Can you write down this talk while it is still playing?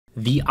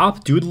The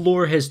op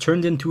doodle has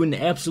turned into an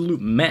absolute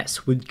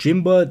mess, with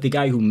Jimba, the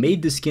guy who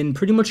made the skin,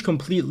 pretty much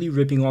completely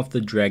ripping off the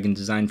dragon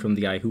design from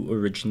the guy who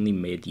originally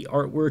made the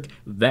artwork,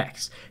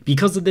 Vex.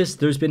 Because of this,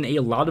 there's been a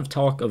lot of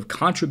talk of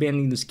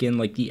contrabanding the skin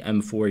like the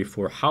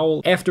M4A4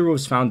 Howl after it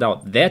was found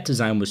out that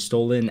design was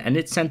stolen and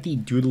it sent the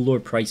doodle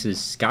prices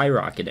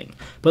skyrocketing.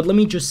 But let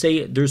me just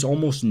say, there's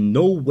almost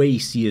no way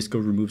CSGO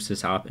removes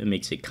this op and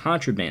makes it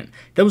contraband.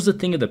 That was the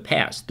thing of the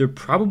past. They're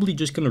probably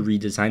just going to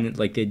redesign it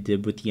like they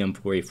did with the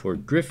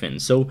M4A4 Griffin.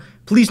 So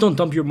please don't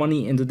dump your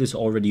money into this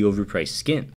already overpriced skin.